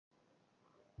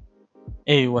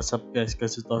Hey, what's up guys,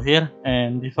 Kazuto here,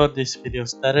 and before this video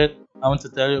started, I want to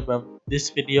tell you about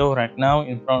this video right now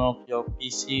in front of your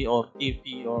PC or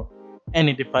TV or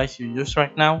any device you use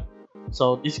right now.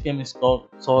 So this game is called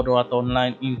Sword Art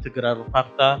Online Integral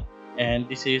Facta, and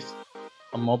this is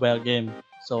a mobile game.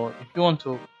 So if you want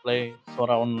to play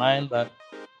Sword Art Online but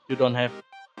you don't have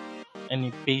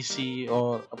any PC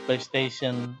or a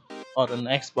PlayStation or an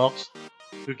Xbox,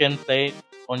 you can play it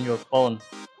on your phone.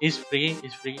 It's free.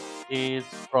 It's free. It's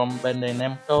from Bandai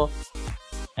Namco,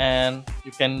 and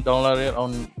you can download it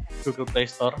on Google Play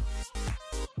Store.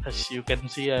 As you can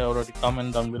see, I already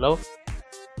comment down below.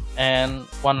 And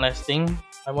one last thing,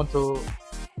 I want to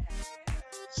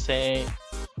say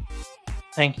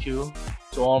thank you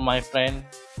to all my friends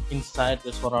inside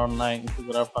the Sword Art Online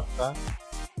Integral Facta.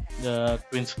 The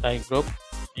Twin Sky group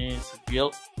is a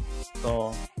guild,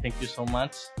 so thank you so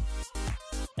much.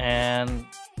 And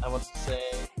I want to say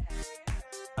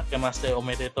Akemaste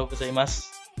omedetou gozaimasu.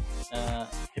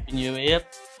 Happy New Year.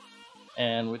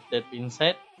 And with that being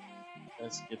said,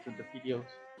 let's get to the video.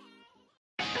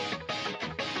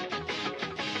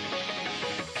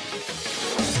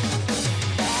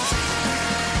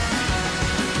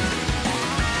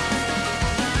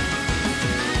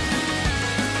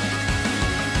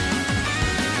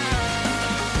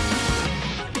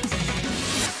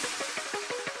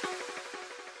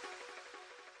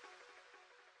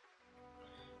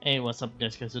 Hey, what's up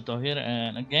guys, Kazuto here,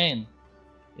 and again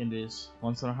in this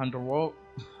Monster Hunter world.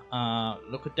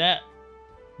 Look at that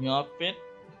new outfit,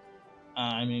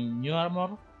 new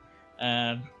armor,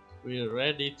 and we're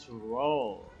ready to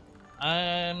roll.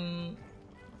 I'm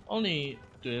only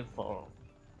do it for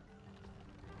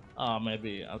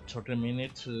maybe a 30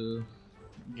 minutes to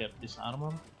get this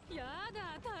armor.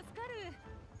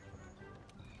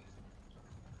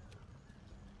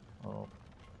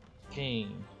 Okay.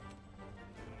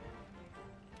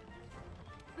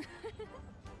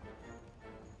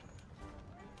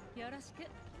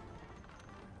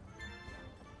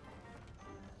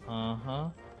 Uh-huh.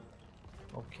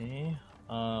 Okay.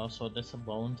 So that's a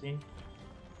bounty.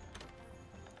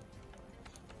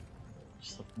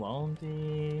 It's a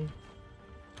bounty.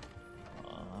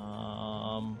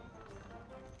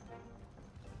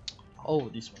 Oh,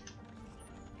 this one.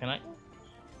 Can I?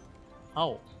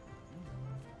 How?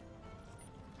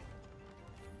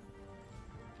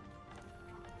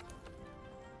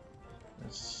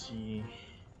 Let's see.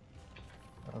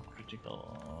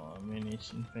 Critical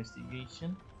manage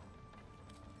investigation.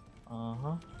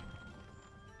 Uh-huh.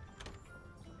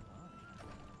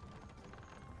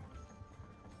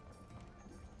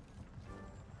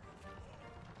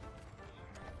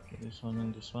 Okay, this one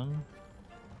and this one.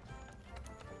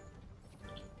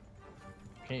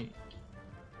 Okay.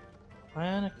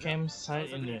 Find a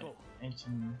campsite in the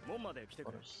ancient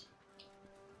forest.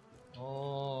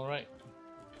 Alright.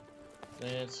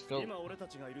 Let's go. 今俺た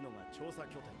ちがいるのが調査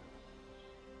拠点。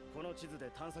この地図で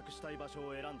探索したい場所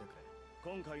を選んでくれ。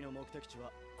今回の目的地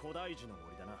は古代樹の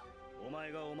森だな。お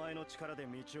前がお前の力で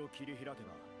道を切り開けば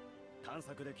探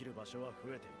索できる場所は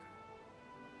増えてい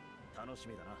く。楽し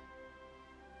みだな。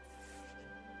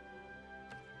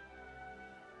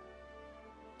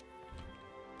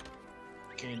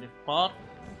Okay, the part.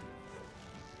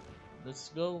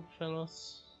 Let's go,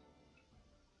 fellas.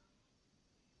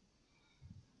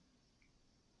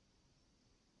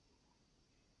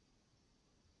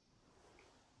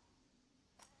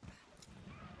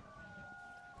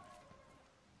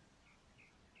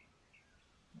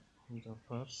 The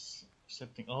first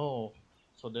accepting. Oh,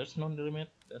 so there's no limit.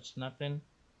 That's nothing.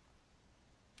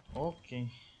 Okay,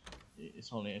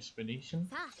 it's only expedition.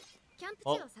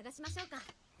 Oh.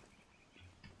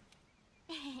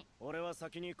 俺は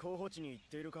先に候補地に行っ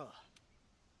ているか。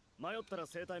迷ったら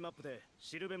生態マップで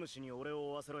シルベムシに俺を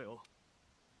追わせろよ。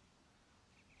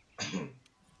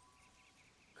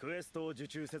クエストを受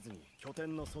注せずに拠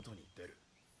点の外に出る。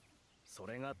そ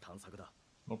れが探索だ。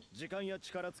時間や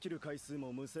力尽きる回数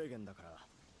も無制限だから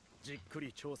じっく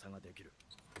り調査ができる。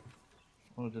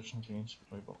Oh, there's something in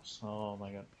supply box. Oh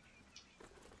my god.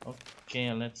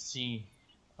 Okay, let's see.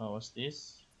 What's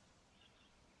this?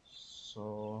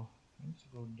 So let's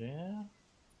go there.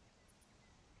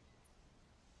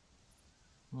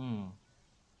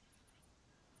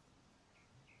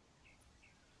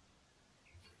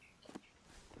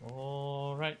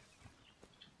 All right.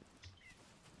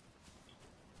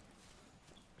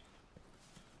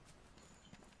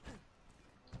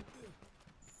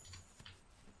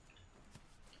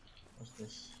 What's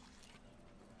this?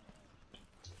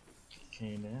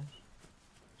 Okay, there.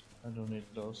 I don't need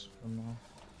those for now.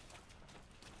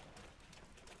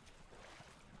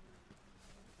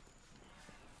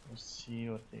 Let's see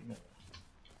what they got.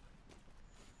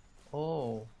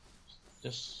 Oh,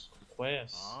 just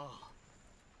quest.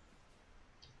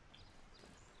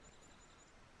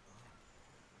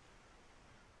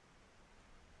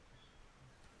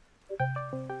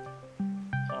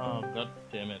 Oh, god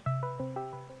damn it.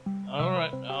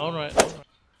 Alright, alright, alright.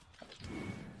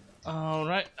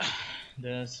 Alright.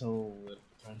 There's a weird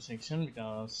transaction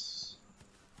because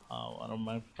one of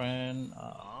my friend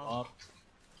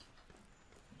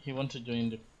he want to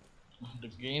join the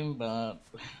game, but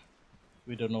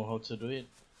we don't know how to do it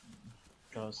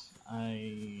because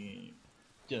I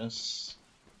just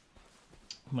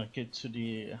make it to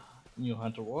the new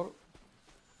hunter world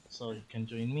so he can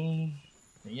join me.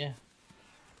 But yeah,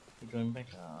 we're going back.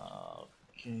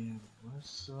 Okay, where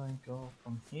should I go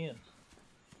from here?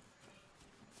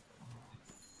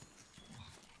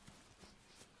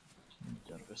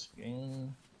 Jarvis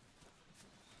again.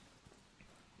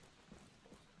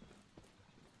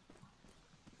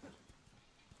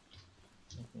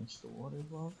 Against the water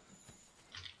block.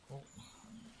 Oh,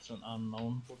 it's an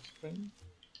unknown footprint.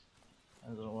 I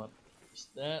don't know what is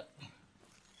that.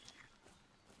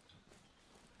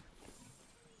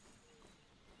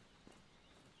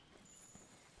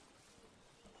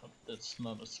 Hope that's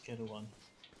not a scary one.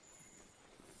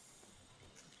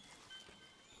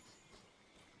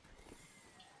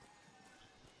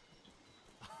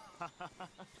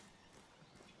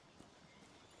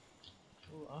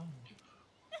 Who are you?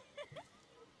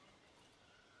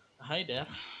 Hi there.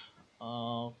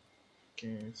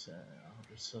 Okay, so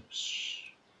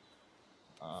research.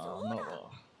 No.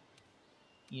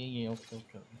 Yeah, okay.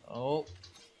 Oh.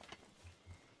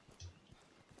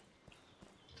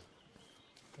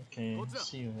 Okay,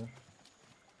 see you here.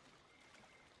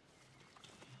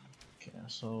 Okay,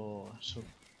 so I should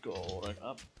go right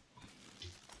up.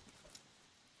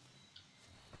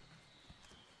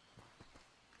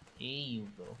 Here you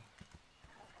go.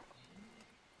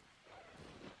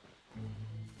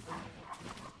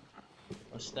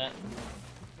 What's that?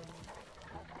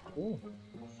 Oh,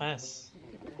 fast.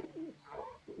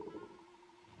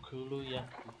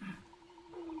 Kulu-ya-ku.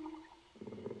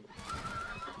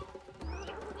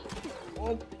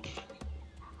 Oh.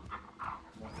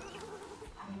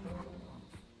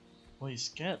 Oh, he's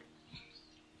scared.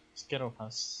 Scared of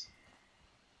us.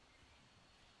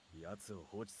 奴を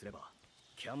放置すれば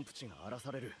キャンプ地が荒ら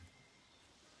される。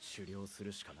狩猟す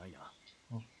るしかないな。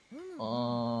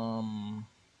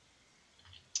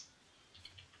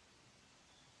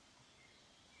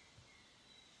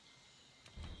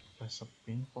Press a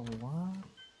pin for what?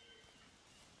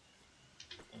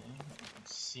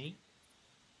 Let's see.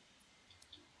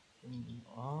 There you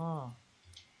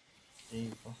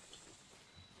go.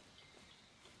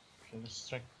 Okay, let's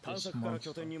track 探 this 索から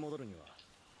拠 monster. 点に戻るには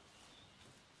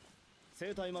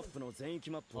生態マップの全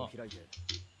域マップを開いて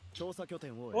調査拠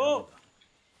点を選んだ。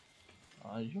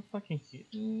Are you fucking kidding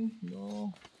me?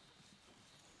 No.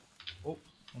 Oh,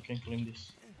 I can claim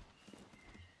this.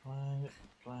 Climb it,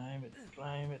 climb it,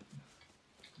 climb it.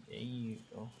 There you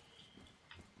go.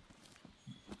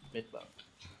 Bedbug.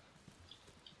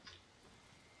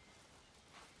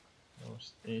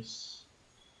 What's this?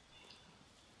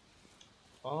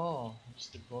 Oh, it's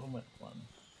the gourmet one.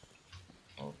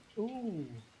 Oh, ooh,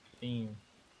 damn.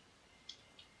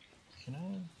 Can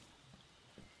I?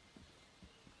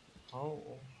 How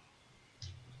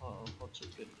to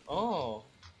get? Oh,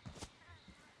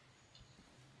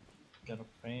 got a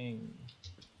thing.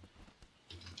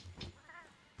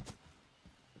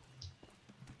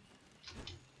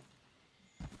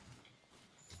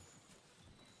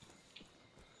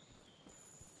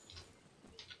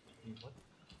 What?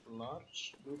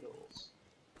 Large noodles.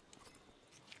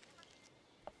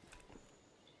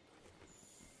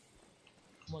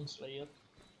 Come on, Slayer.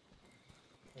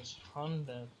 Let's hunt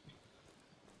that.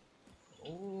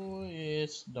 Oh,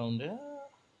 it's down there.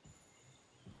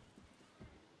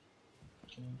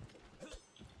 Okay.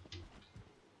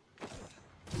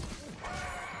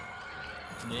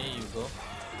 There you go.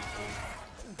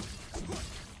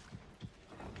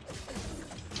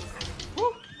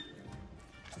 Woo!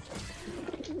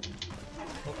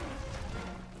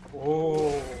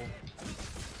 Oh.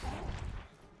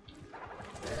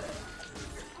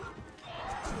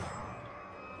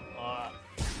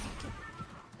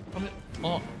 Come here.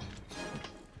 Oh.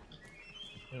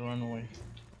 They run away.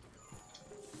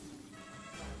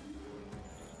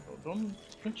 Oh, don't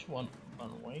you want to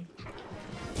run away?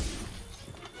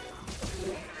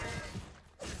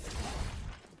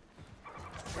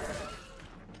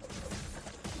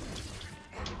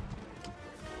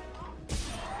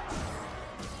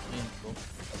 There you go.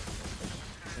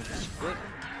 That is good.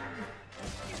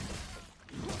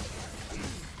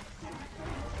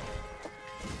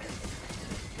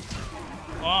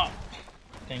 Ah,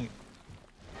 dang it.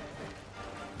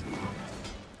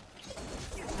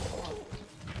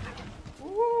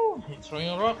 Woo, he's throwing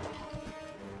a rock.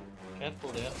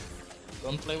 Careful there.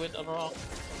 Don't play with a rock.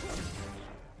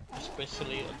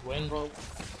 Especially a Dwayne rock.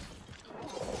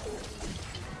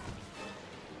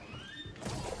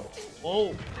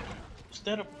 Oh, is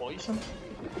that a poison?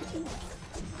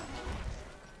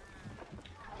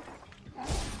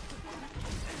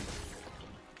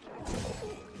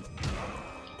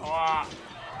 Ah.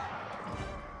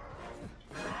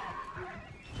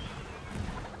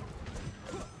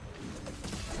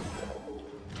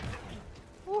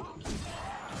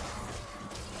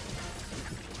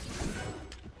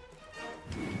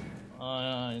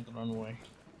 I need to run away.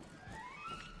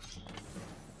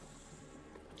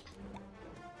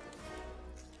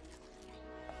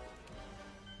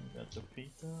 Got the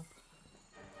Peter.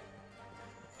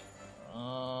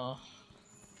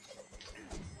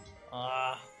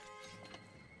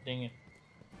 Dang it.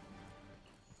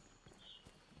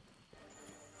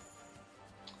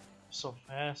 So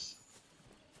fast.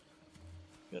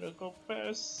 Gotta go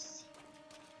fast.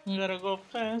 Gotta go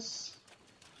fast.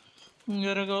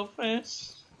 Gotta go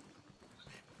fast.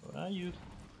 Where are you?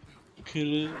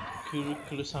 Kill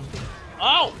something.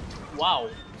 Oh! Wow!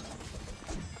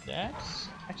 That's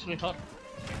actually hot.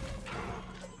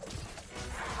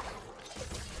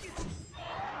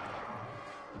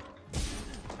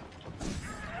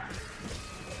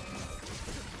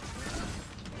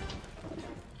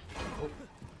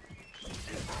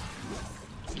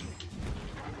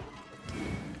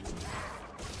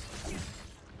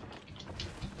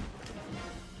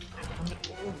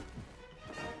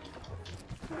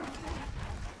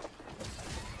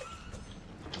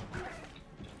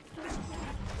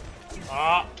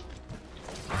 Ah!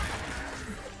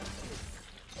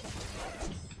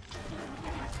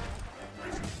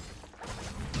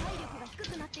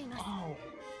 Oh.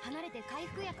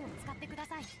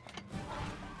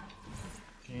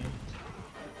 Okay.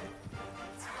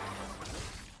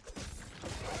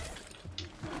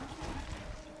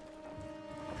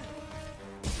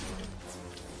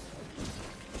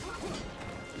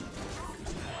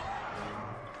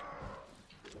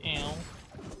 Ow.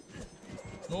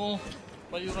 No,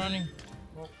 why are you running?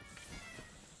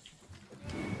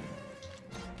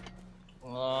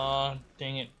 Oh.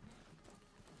 Dang it.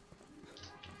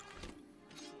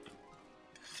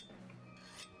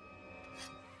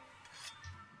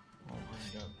 Oh my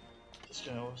god. This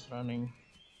guy was running.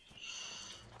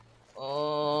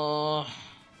 Oh.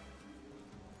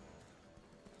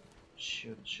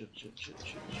 Shoot.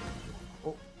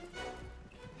 Oh.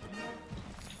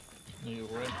 Are you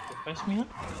ready to pass me up?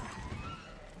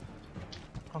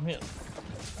 Come here.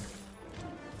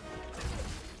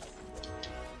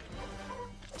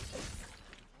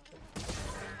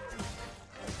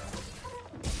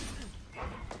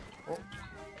 Oh.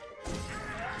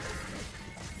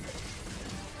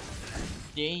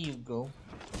 There you go.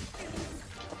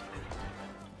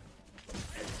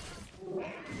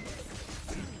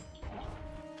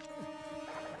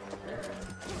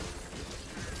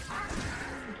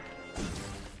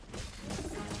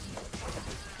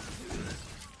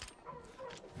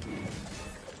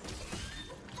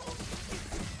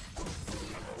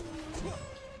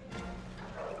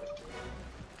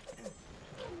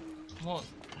 Come on.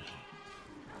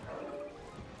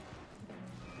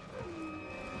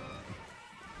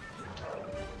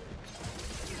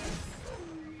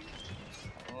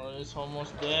 Oh, it's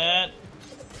almost dead.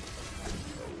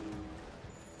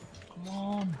 Come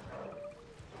on.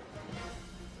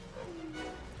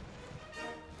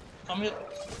 Come here.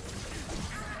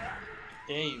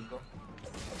 There you go.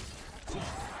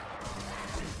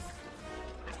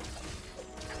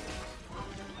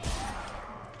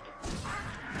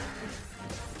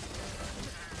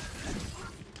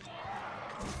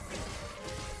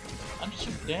 I'm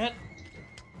so dead.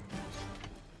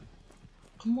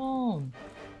 Come on.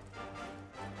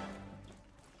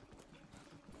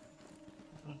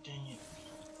 Oh, dang it.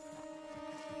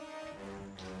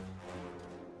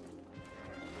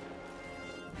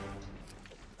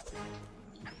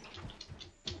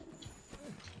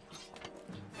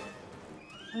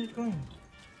 How are you going?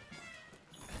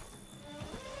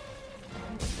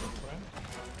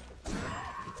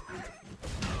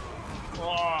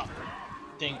 Oh,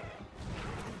 dang.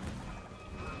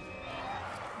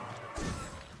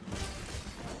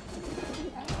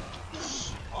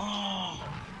 Oh,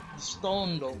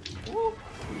 stone though. Woo.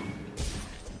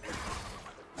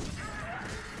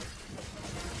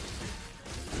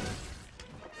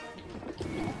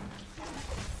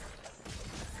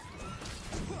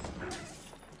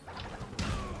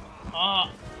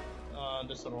 Ah.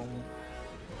 What's wrong?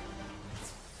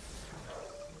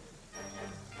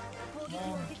 攻撃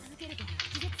を受け続けると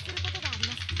気絶することがあり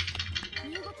ます。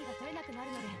身動きが取れなくな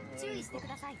るので注意してく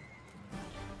ださい。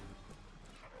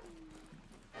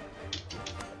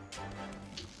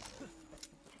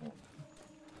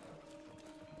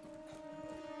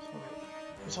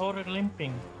 It's already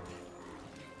limping.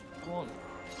 Come on,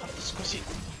 あと少し。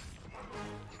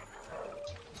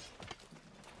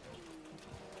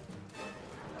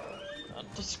あ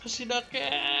と少しだけ。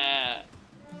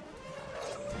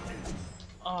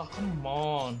Ah, come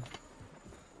on.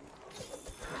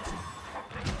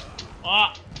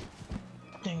 Ah,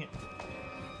 dang it.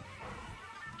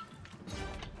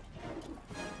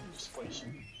 It's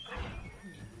poison.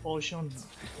 Poison.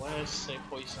 Why I say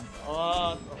poison?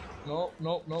 Ah, no,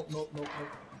 no, no, no, no, no.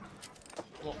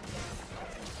 Oh.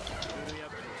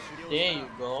 There you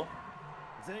go.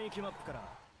 全域マップから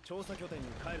調査拠点に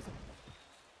帰るぞ。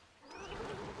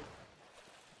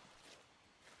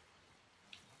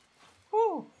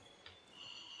 Woo.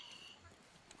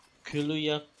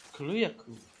 Kulu-ya-ku.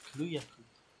 Kulu-ya-ku.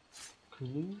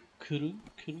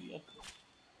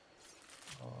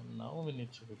 Oh, now we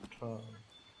need to return.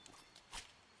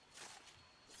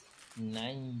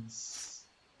 Nice.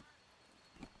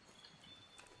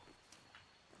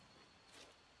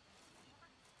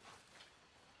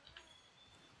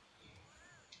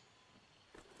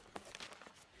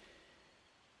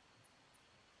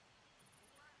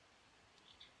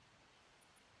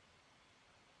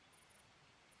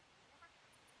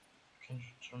 Can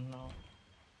return now.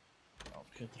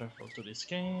 Okay, travel to this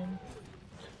game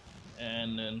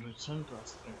and then return to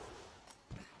Astera.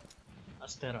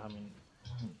 Astera, I mean,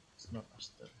 it's not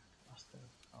Astera. Astera.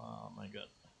 Oh my god.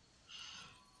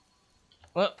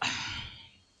 Well,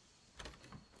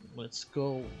 let's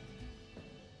go.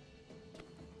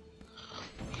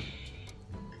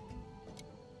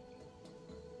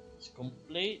 It's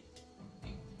complete.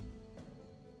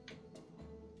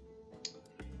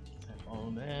 Have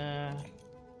all that.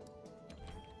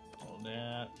 All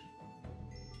that.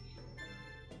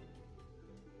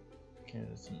 Okay,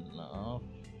 that's enough.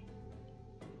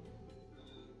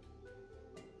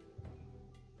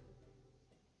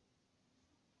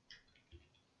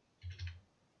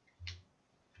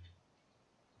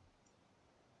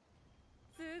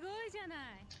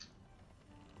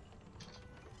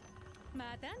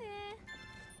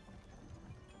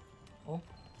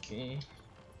 Okay.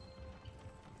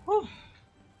 Whew.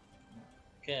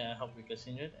 Okay, I hope you guys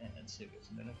enjoyed and see you guys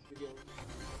in the next video.